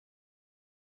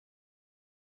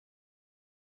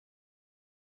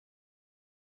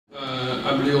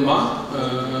I'm Liu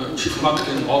Ma, Chief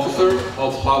Marketing Officer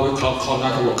of Huawei Cloud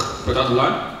Network product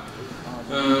line.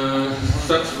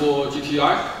 Thanks for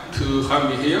GTI to have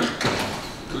me here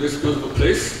to this beautiful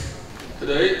place.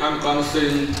 Today I'm going to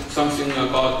say something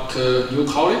about new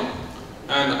calling,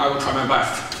 and I will try my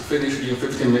best to finish in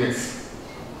 15 minutes.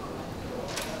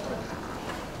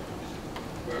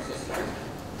 Where's the slide?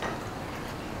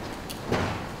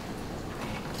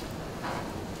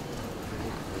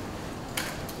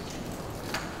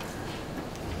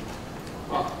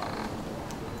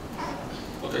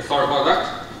 Okay, sorry about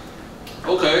that.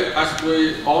 Okay, as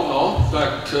we all know,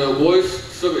 that voice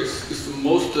service is the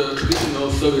most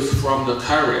traditional service from the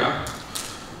carrier.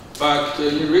 But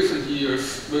in recent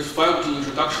years, with 5G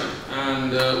introduction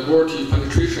and VoLTE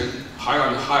penetration higher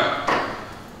and higher,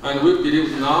 and we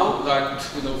believe now that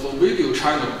for video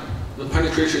channel, the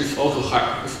penetration is also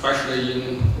higher, especially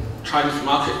in Chinese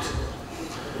market.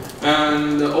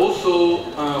 And also,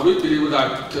 we believe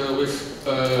that with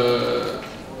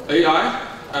AI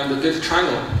and data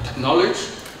channel technology,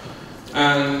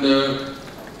 and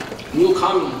new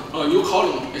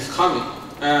calling is coming.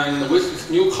 And with this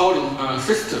new calling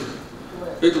system,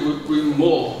 it will bring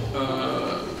more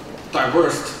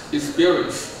diverse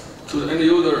experience to the end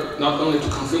user, not only to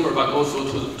consumer, but also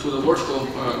to the vertical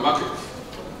market.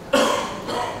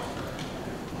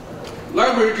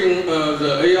 Leveraging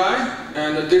the AI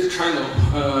and the data channel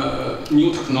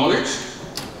new technology,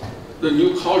 the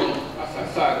new calling, as I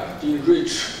said,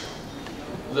 enrich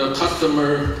the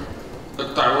customer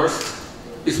diverse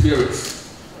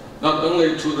experience, not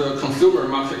only to the consumer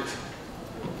market,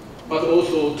 but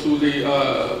also to the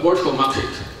vertical market.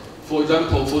 For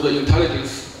example, for the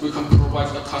intelligence, we can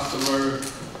provide the customer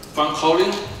phone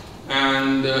calling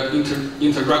and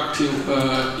interactive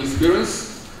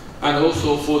experience. And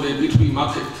also for the B2B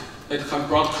market, it can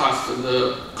broadcast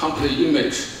the company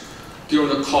image during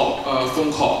the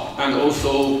phone call. And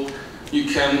also, you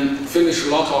can finish a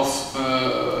lot of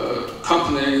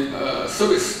company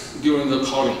service during the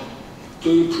calling to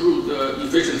improve the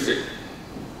efficiency.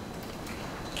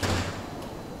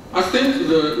 I think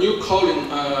the new calling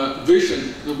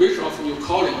vision, the vision of new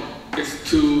calling is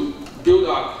to build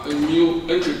up a new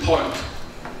entry point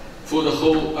for the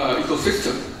whole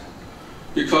ecosystem.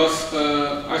 Because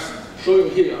as shown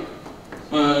here,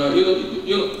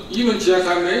 even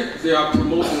GSMA, they are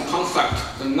promoting concept,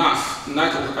 the NAS,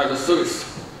 network as a service.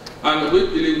 And we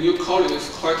believe new calling is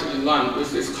quite in line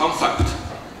with this concept.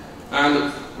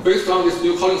 And based on this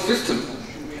new calling system,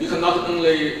 you can not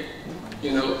only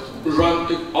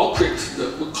operate,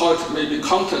 we call it maybe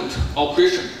content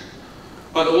operation,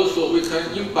 but also we can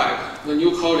embed the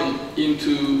new calling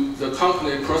into the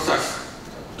company process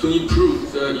to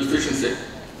improve the efficiency.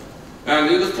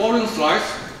 And in the following slides,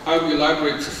 I will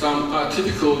elaborate some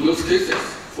typical use cases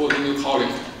for the new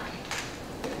calling.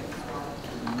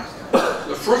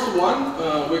 The first one,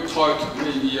 we call it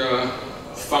maybe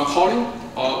phone calling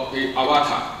or the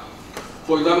avatar.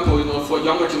 For example, for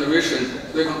younger generation,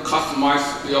 they can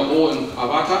customize their own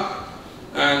avatar,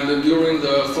 and during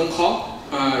the phone call,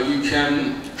 you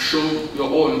can show your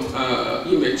own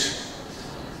image.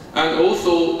 And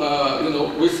also,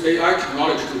 with AI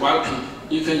technology developing,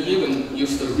 you can even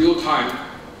use the real-time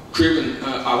driven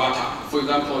avatar. For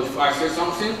example, if I say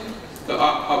something, the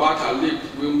avatar lip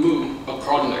will move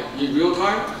accordingly in real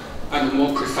time and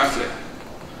more precisely.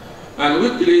 And we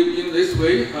believe in this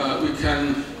way, we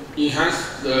can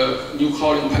enhance the new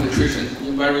calling penetration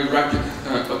in very rapid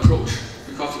approach.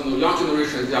 Because young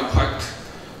generation, they are quite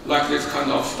like this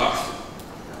kind of stuff.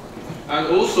 And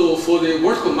also for the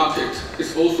vertical market,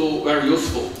 it's also very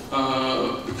useful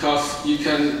because you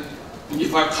can,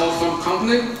 if I call some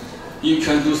company, you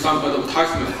can do some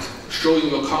advertisement showing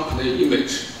your company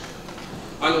image.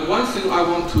 And one thing I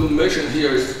want to mention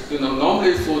here is,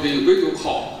 normally for the video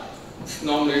call,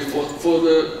 normally for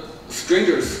the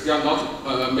strangers, they are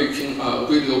not making a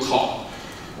video call.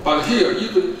 But here,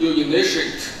 even you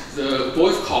initiate the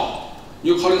voice call,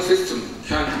 new calling system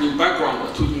can, in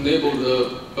background, to enable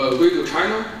the video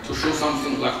channel to show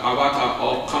something like avatar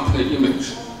or company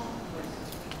image.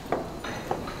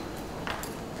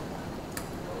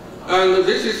 And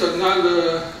this is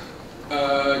another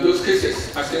use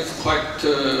cases. I think it's quite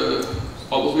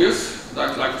obvious,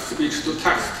 that like speech to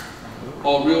text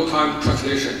or real-time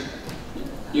translation.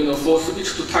 For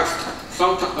speech to text,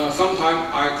 sometimes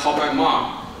I call my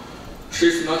mom.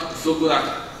 She's not so good at,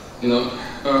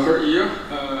 her ear,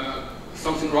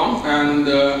 something wrong,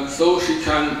 and so she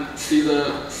can see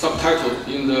the subtitle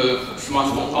in the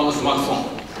smartphone, on the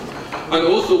smartphone. And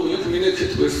also, when you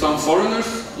communicate with some foreigners,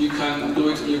 you can do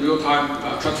it in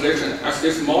real-time translation. As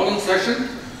this morning session,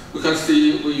 You can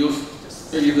see we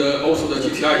use maybe also the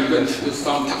GTI event with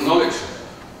some technology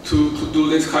to do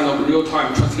this kind of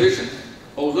real-time translation.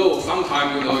 Although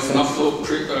sometimes it's not so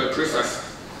precise.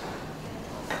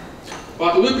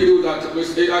 But we believe that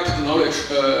with AI technology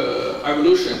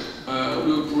evolution,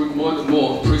 we'll bring more and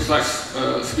more precise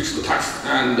speech-to-text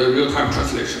and real-time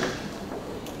translation.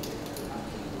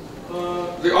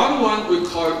 The other one we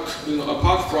call it,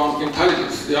 apart from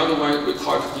intelligence, the other one we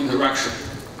call it interaction.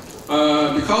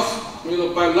 Because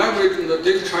by leveraging the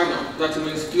data channel, that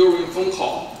means during phone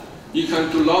call, you can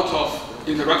do a lot of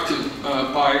interactive.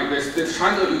 By this data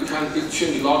channel, you can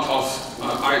exchange a lot of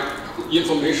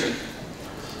information.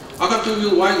 I can give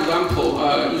you one example.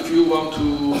 If you want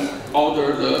to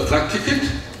order the flight ticket,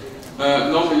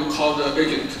 normally you call the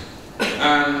agent,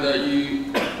 and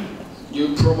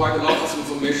you provide a lot of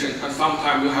information, and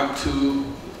sometimes you have to,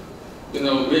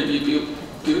 maybe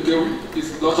there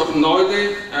is a lot of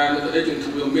noise, and the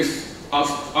agent will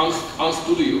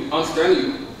understand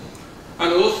you.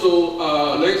 And also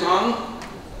later on,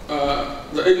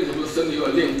 the agent will send you a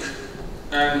link,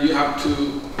 and you have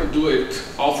to do it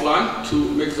offline to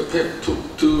make the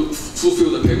to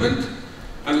fulfill the payment,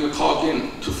 and you call in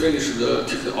to finish the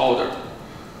ticket order.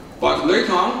 But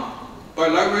later on, by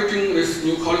leveraging this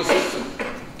new calling system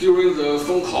during the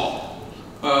phone call,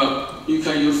 you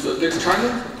can use the data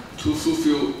channel to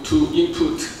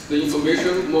input the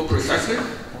information more precisely,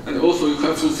 and also you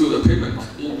can fulfill the payment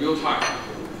in real time.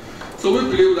 So we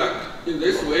believe that in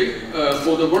this way,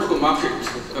 for the vertical market,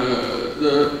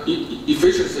 the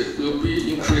efficiency will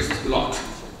be increased a lot.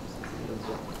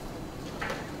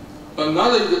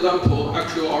 Another example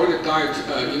actually already died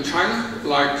in China,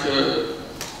 like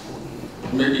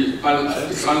maybe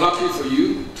it's unlucky for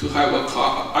you to have a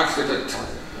car accident.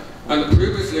 And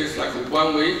previously it's like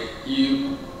one way,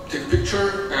 you take a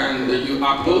picture and you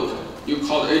upload, you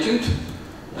call the agent,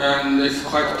 and it's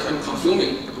quite time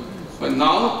consuming. But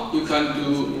now you can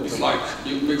do, it's like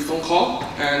you make a phone call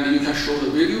and you can show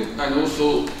the video, and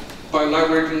also by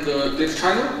leveraging the data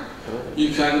channel,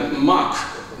 you can mark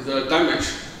the damage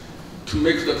to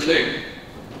make the claim.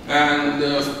 And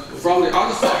from the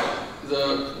other side,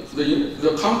 the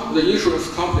insurance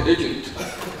company agent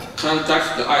can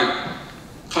get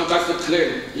the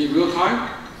claim in real time,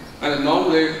 and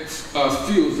normally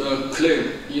fill the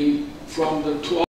claim from the 2